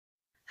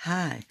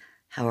Hi,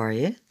 how are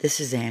you? This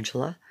is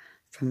Angela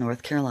from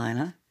North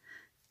Carolina,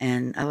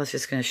 and I was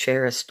just going to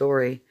share a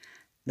story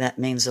that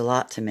means a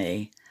lot to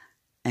me.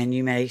 And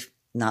you may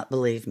not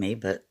believe me,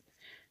 but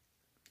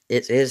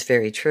it is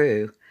very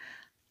true.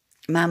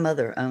 My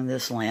mother owned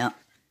this lamp.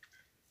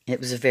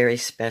 It was a very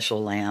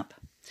special lamp.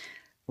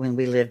 When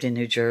we lived in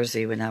New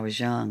Jersey when I was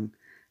young,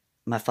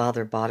 my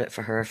father bought it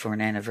for her for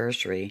an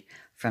anniversary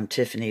from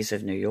Tiffany's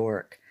of New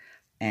York,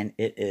 and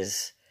it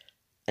is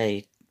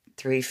a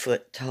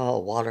 3-foot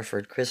tall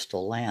Waterford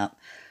crystal lamp.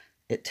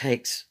 It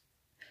takes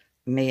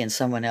me and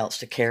someone else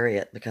to carry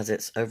it because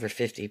it's over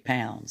 50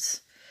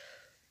 pounds.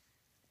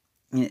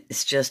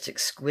 It's just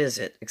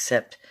exquisite,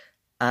 except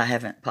I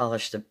haven't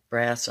polished the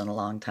brass in a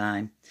long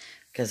time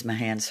because my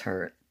hands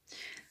hurt.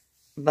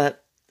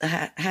 But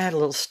I had a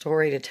little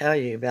story to tell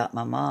you about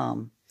my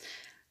mom.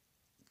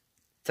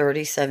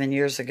 37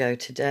 years ago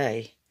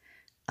today,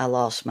 I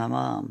lost my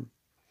mom.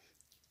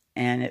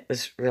 And it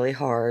was really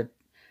hard,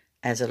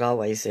 as it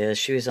always is.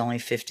 She was only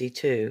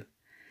 52.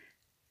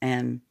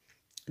 And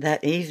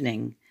that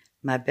evening,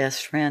 my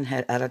best friend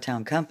had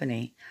out-of-town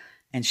company,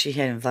 and she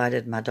had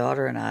invited my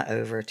daughter and I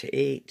over to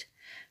eat.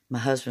 My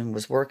husband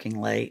was working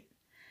late,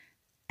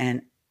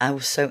 and I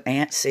was so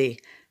antsy,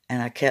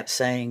 and I kept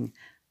saying,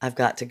 I've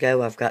got to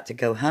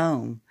go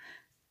home.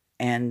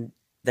 And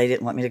they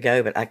didn't want me to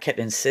go, but I kept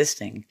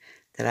insisting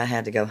that I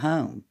had to go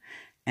home.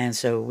 And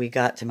so we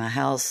got to my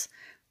house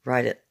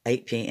right at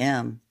 8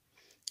 p.m.,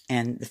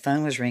 and the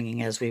phone was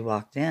ringing as we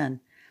walked in.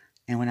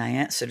 And when I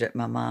answered it,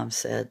 my mom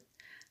said,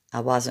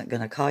 I wasn't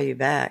going to call you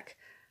back.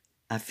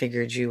 I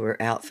figured you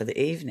were out for the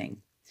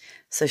evening.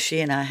 So she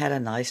and I had a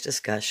nice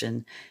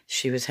discussion.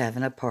 She was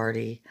having a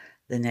party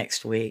the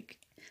next week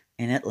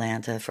in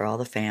Atlanta for all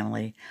the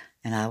family,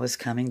 and I was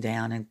coming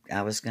down and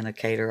I was going to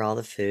cater all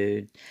the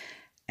food.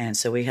 And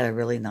so we had a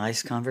really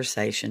nice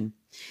conversation.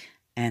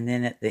 And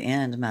then at the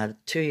end, my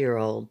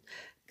 2-year-old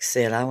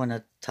said, I want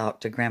to talk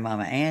to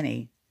Grandmama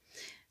Annie.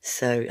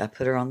 So I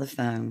put her on the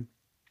phone,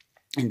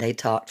 and they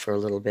talked for a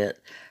little bit,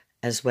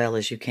 as well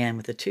as you can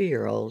with a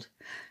 2-year-old.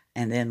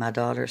 And then my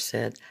daughter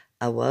said,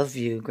 I love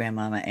you,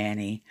 Grandmama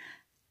Annie.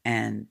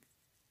 And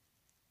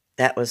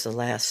that was the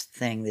last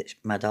thing that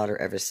my daughter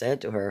ever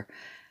said to her.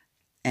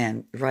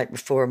 And right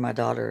before my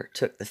daughter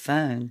took the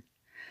phone,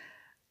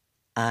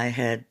 I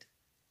had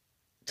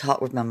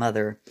talked with my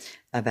mother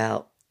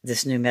about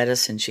this new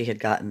medicine she had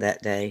gotten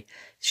that day.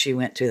 She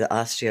went to the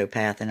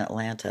osteopath in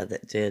Atlanta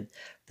that did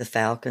the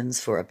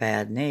Falcons for a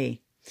bad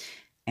knee,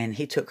 and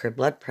he took her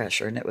blood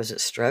pressure, and it was at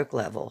stroke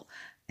level,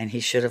 and he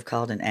should have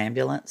called an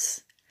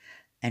ambulance,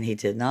 and he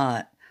did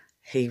not.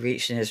 He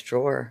reached in his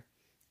drawer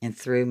and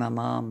threw my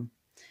mom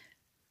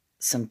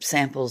some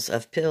samples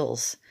of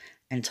pills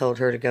and told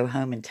her to go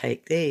home and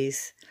take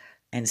these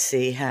and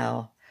see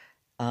how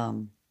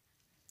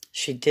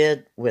she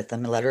did with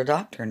them and let her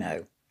doctor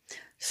know.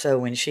 So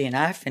when she and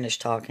I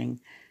finished talking,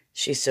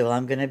 she said, well,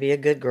 I'm going to be a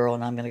good girl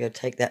and I'm going to go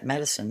take that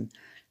medicine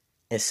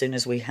as soon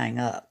as we hang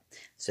up.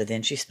 So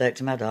then she spoke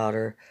to my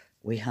daughter.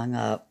 We hung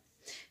up.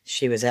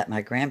 She was at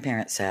my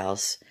grandparents'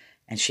 house,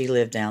 and she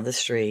lived down the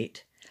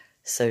street.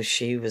 So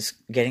she was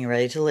getting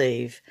ready to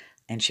leave,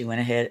 and she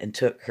went ahead and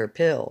took her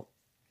pill.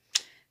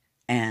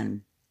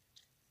 And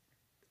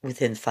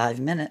within 5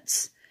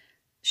 minutes,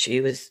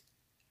 she was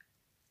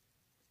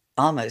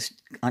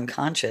almost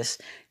unconscious,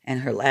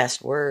 and her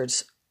last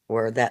words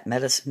were, that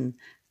medicine,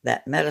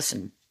 that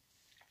medicine.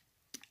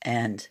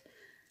 And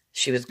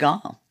she was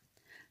gone.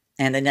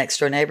 And the next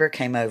door neighbor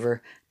came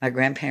over. My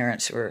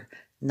grandparents were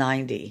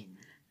 90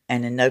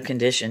 and in no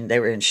condition. They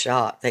were in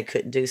shock. They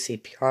couldn't do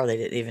CPR. They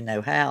didn't even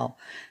know how.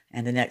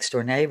 And the next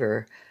door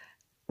neighbor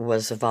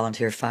was a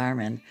volunteer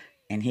fireman,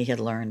 and he had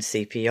learned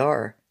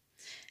CPR.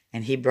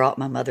 And he brought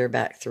my mother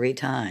back 3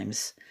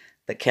 times,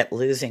 but kept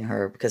losing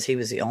her because he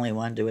was the only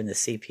one doing the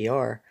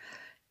CPR.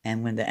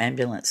 And when the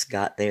ambulance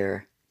got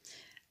there,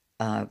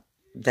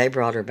 they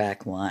brought her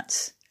back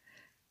once.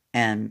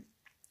 And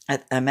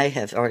I may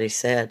have already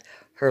said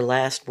her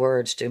last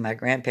words to my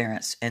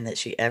grandparents, and that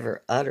she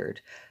ever uttered,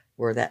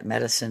 were that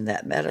medicine,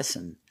 that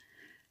medicine.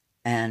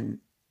 And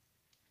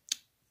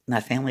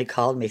my family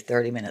called me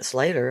 30 minutes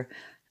later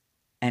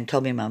and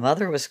told me my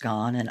mother was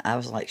gone, and I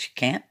was like, she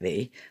can't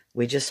be.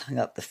 We just hung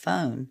up the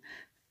phone.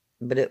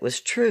 But it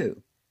was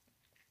true.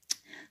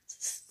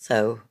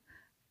 So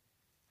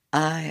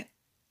I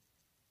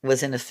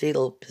was in a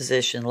fetal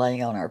position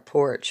laying on our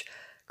porch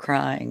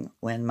crying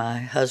when my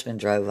husband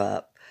drove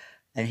up.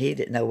 And he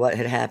didn't know what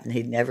had happened.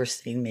 He'd never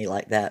seen me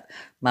like that.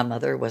 My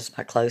mother was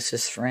my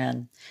closest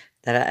friend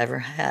that I ever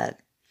had.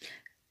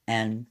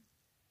 And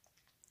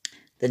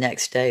the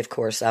next day, of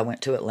course, I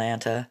went to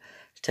Atlanta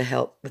to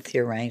help with the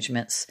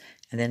arrangements.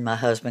 And then my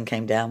husband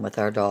came down with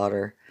our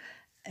daughter.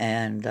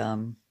 And,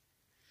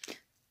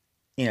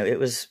 it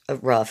was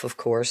rough, of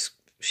course.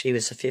 She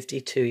was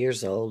 52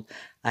 years old.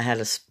 I had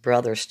a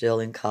brother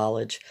still in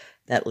college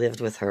that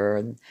lived with her.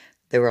 And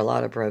there were a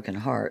lot of broken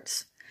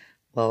hearts.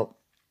 Well,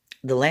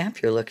 the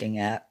lamp you're looking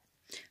at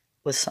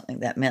was something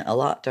that meant a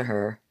lot to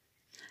her.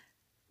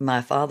 My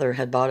father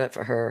had bought it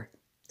for her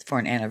for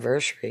an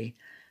anniversary,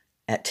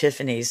 at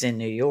Tiffany's in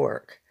New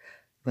York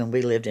when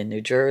we lived in New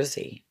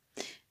Jersey.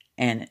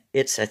 And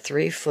it's a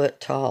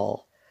 3-foot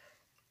tall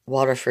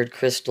Waterford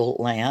crystal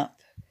lamp.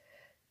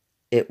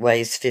 It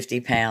weighs 50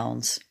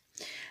 pounds.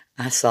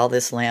 I saw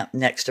this lamp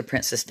next to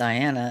Princess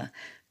Diana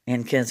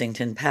in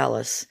Kensington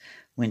Palace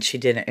when she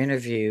did an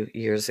interview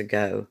years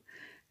ago,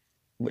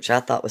 which I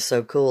thought was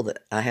so cool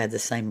that I had the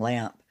same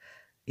lamp,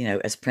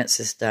 as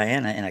Princess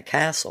Diana in a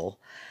castle.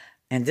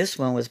 And this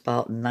one was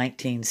bought in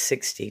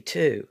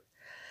 1962.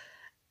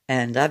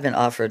 And I've been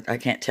offered, I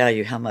can't tell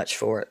you how much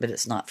for it, but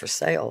it's not for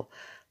sale.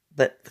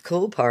 But the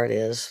cool part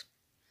is,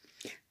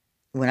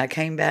 when I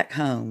came back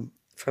home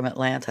from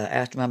Atlanta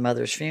after my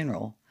mother's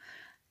funeral,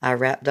 I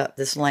wrapped up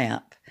this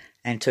lamp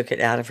and took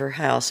it out of her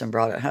house and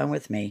brought it home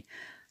with me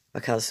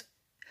because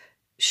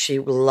she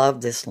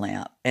loved this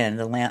lamp. And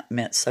the lamp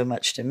meant so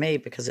much to me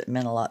because it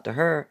meant a lot to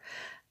her.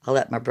 I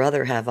let my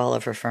brother have all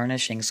of her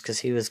furnishings because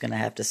he was going to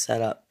have to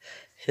set up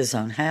his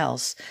own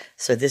house.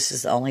 So this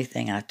is the only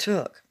thing I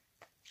took.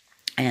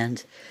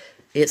 And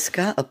it's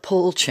got a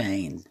pull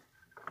chain.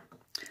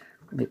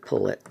 Let me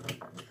pull it.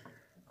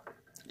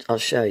 I'll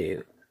show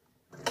you.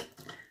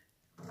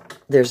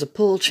 There's a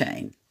pull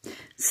chain.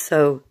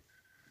 So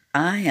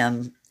I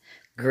am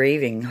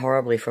grieving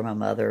horribly for my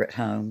mother at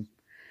home.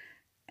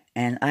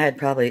 And I had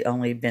probably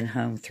only been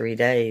home 3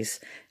 days.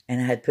 And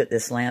I had put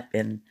this lamp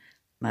in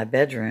my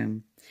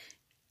bedroom.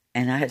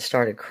 And I had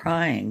started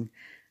crying.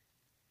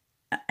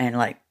 And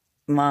like,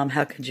 Mom,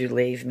 how could you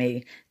leave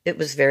me? It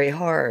was very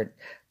hard.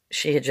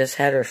 She had just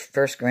had her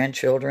first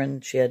grandchildren.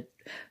 She had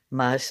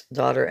my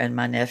daughter and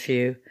my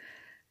nephew.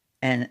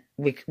 And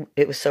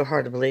it was so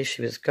hard to believe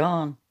she was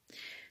gone.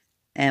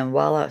 And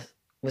while I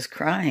was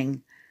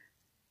crying,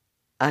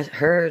 I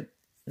heard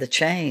the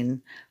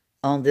chain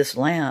on this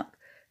lamp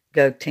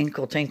go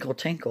tinkle, tinkle,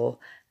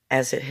 tinkle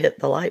as it hit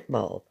the light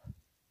bulb.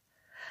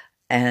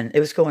 And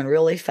it was going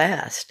really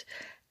fast.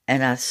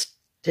 And I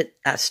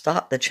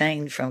stopped the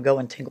chain from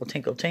going tinkle,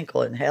 tinkle,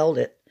 tinkle and held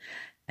it.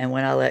 And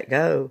when I let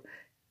go,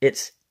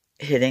 it's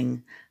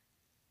hitting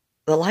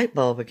the light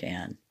bulb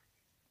again.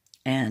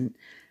 And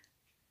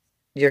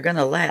you're going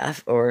to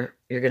laugh or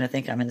you're going to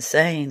think I'm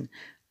insane,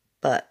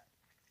 but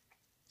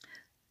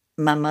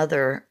my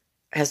mother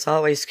has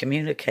always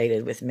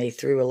communicated with me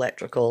through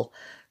electrical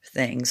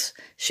things.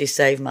 She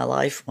saved my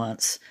life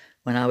once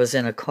when I was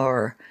in a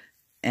car,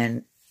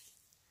 and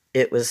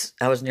I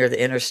was near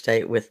the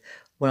interstate with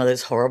one of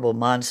those horrible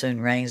monsoon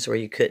rains where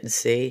you couldn't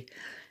see,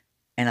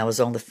 and I was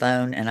on the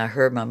phone and I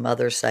heard my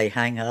mother say,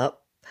 "Hang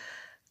up,"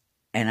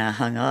 and I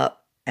hung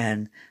up,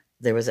 and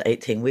there was an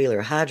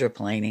 18-wheeler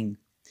hydroplaning,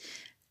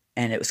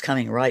 and it was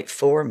coming right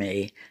for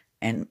me,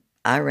 and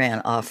I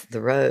ran off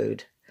the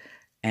road,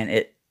 and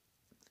it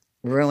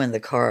ruined the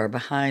car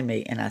behind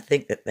me, and I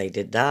think that they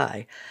did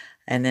die.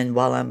 And then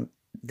while I'm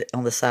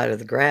on the side of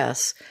the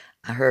grass,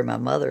 I heard my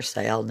mother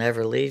say, "I'll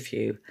never leave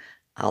you.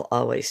 I'll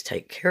always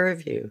take care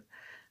of you."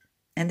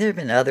 And there have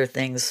been other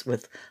things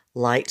with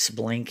lights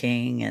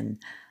blinking, and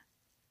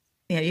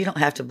you don't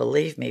have to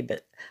believe me,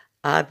 but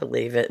I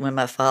believe it. When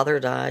my father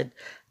died,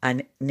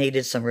 I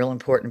needed some real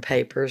important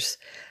papers.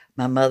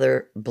 My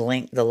mother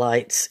blinked the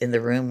lights in the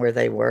room where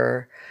they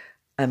were.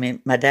 I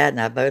mean, my dad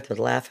and I both would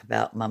laugh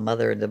about my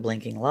mother and the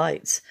blinking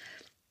lights.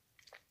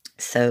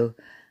 So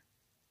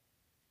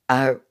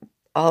I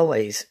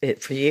always,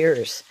 for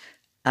years,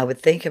 I would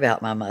think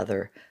about my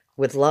mother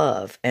with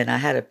love. And I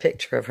had a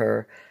picture of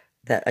her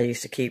that I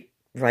used to keep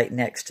right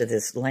next to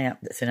this lamp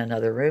that's in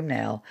another room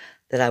now,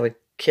 that I would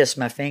kiss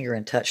my finger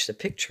and touch the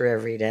picture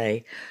every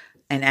day.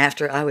 And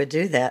after I would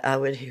do that, I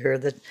would hear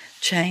the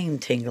chain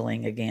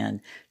tingling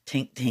again,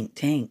 tink, tink,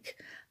 tink,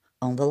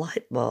 on the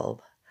light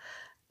bulb.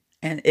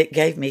 And it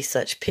gave me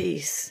such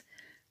peace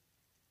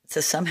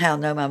to somehow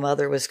know my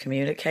mother was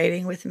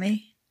communicating with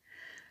me.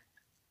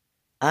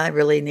 I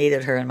really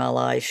needed her in my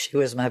life. She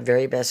was my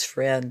very best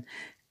friend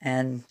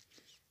and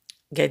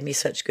gave me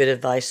such good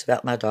advice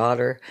about my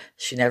daughter.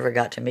 She never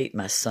got to meet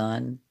my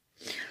son.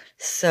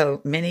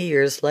 So many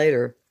years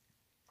later,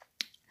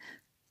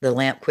 the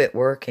lamp quit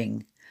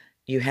working.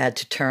 You had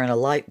to turn a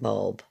light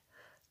bulb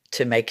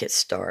to make it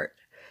start.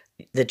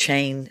 The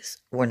chains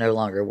were no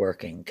longer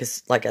working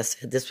because, like I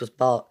said, this was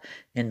bought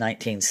in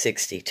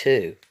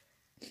 1962.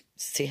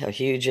 See how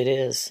huge it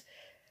is?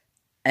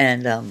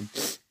 And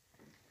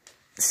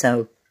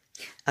so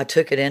I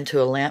took it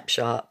into a lamp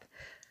shop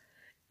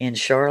in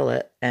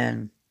Charlotte,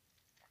 and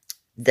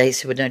they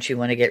said, "Well, don't you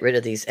want to get rid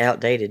of these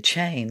outdated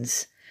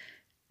chains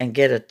and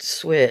get a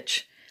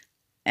switch?"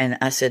 And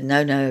I said,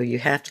 no, you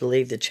have to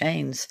leave the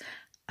chains.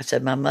 I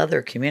said, my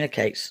mother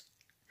communicates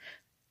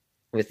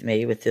with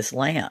me with this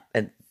lamp.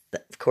 And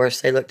of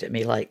course, they looked at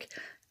me like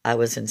I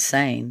was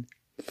insane.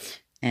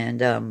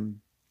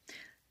 And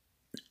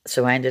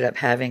so I ended up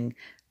having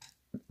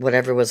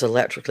whatever was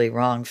electrically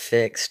wrong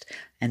fixed,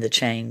 and the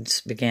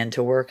chains began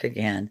to work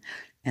again.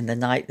 And the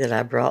night that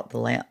I brought the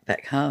lamp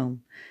back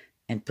home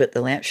and put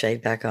the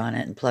lampshade back on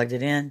it and plugged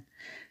it in,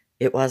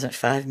 it wasn't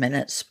 5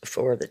 minutes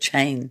before the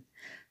chain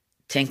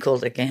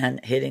tinkled again,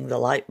 hitting the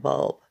light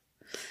bulb.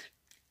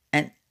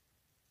 And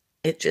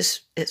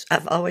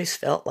I've always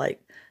felt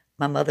like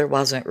my mother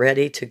wasn't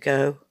ready to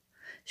go.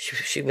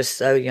 She was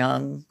so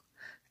young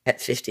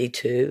at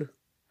 52.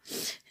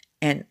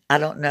 And I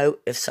don't know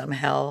if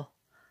somehow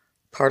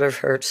part of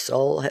her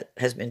soul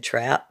has been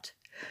trapped.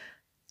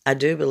 I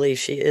do believe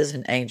she is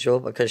an angel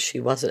because she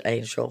was an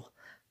angel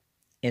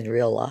in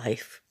real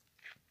life.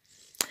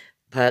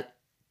 But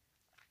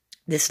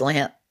this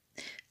lamp,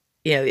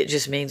 it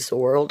just means the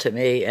world to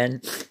me.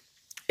 And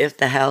if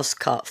the house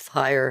caught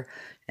fire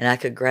and I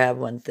could grab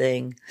one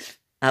thing,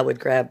 I would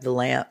grab the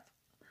lamp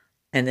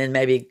and then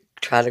maybe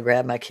try to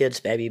grab my kids'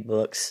 baby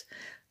books.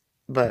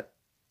 But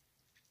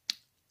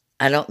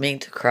I don't mean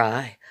to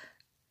cry,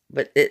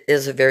 but it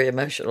is a very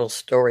emotional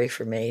story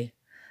for me.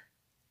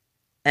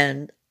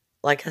 And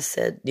like I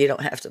said, you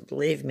don't have to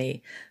believe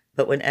me,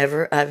 but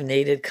whenever I've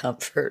needed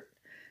comfort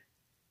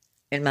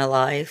in my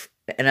life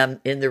and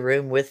I'm in the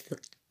room with the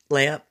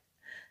lamp,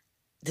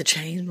 the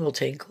chain will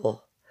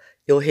tinkle.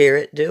 You'll hear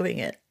it doing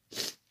it.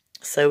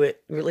 So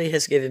it really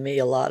has given me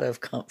a lot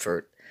of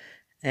comfort.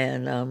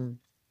 And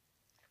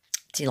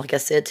like I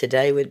said,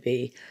 today would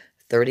be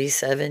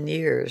 37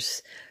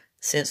 years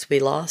since we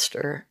lost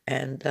her.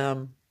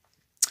 And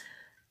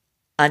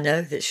I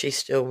know that she's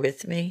still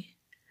with me.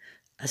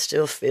 I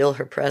still feel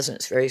her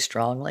presence very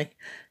strongly.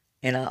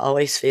 And I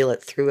always feel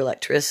it through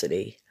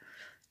electricity.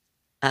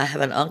 I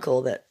have an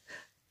uncle that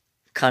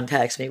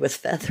contacts me with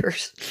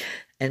feathers.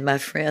 And my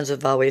friends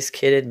have always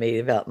kidded me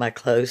about my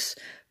close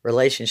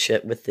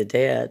relationship with the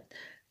dead.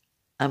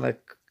 I'm a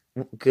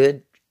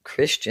good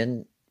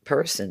Christian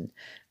person,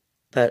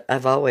 but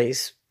I've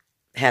always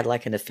had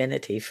like an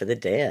affinity for the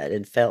dead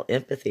and felt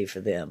empathy for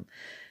them.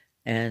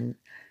 And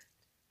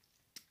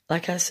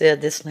like I said,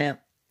 this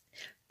lamp,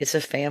 it's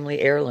a family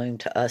heirloom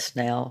to us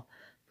now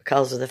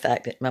because of the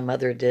fact that my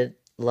mother did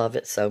love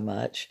it so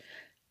much,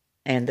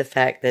 and the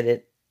fact that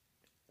it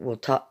will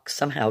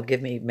somehow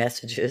give me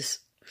messages.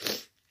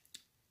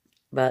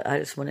 But I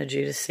just wanted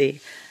you to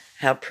see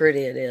how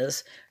pretty it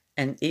is.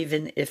 And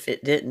even if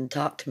it didn't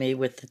talk to me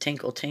with the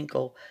tinkle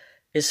tinkle,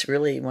 it's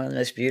really one of the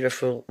most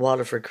beautiful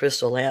Waterford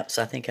crystal lamps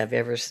I think I've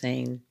ever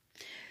seen.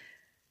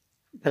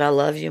 But I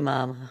love you,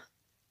 Mama,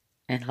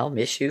 and I'll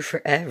miss you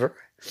forever.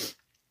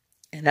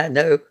 And I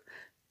know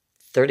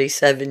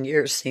 37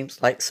 years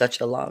seems like such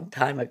a long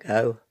time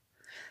ago.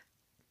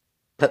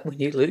 But when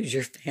you lose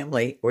your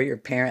family or your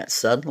parents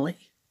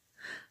suddenly,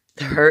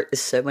 the hurt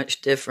is so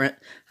much different.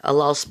 I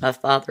lost my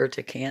father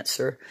to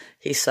cancer.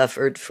 He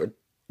suffered for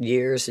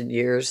years and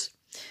years.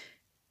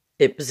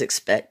 It was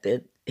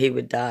expected he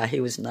would die. He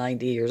was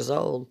 90 years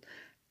old.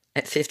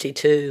 At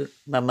 52,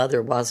 my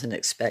mother wasn't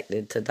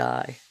expected to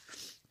die.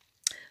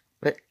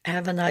 But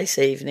have a nice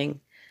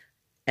evening,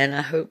 and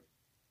I hope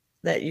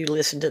that you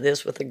listen to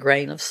this with a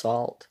grain of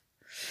salt.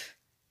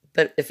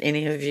 But if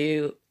any of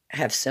you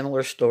have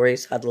similar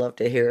stories, I'd love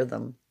to hear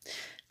them.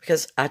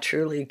 Because I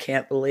truly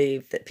can't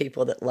believe that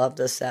people that loved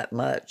us that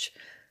much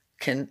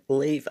can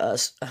leave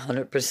us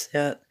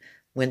 100%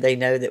 when they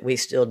know that we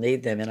still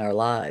need them in our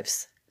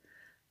lives.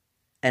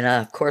 And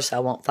of course, I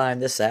won't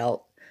find this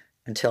out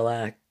until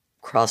I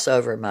cross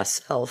over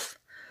myself.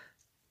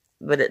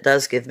 But it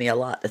does give me a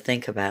lot to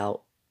think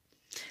about.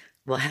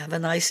 Well, have a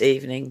nice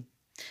evening,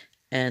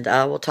 and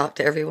I will talk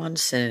to everyone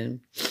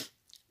soon.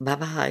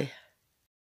 Bye-bye.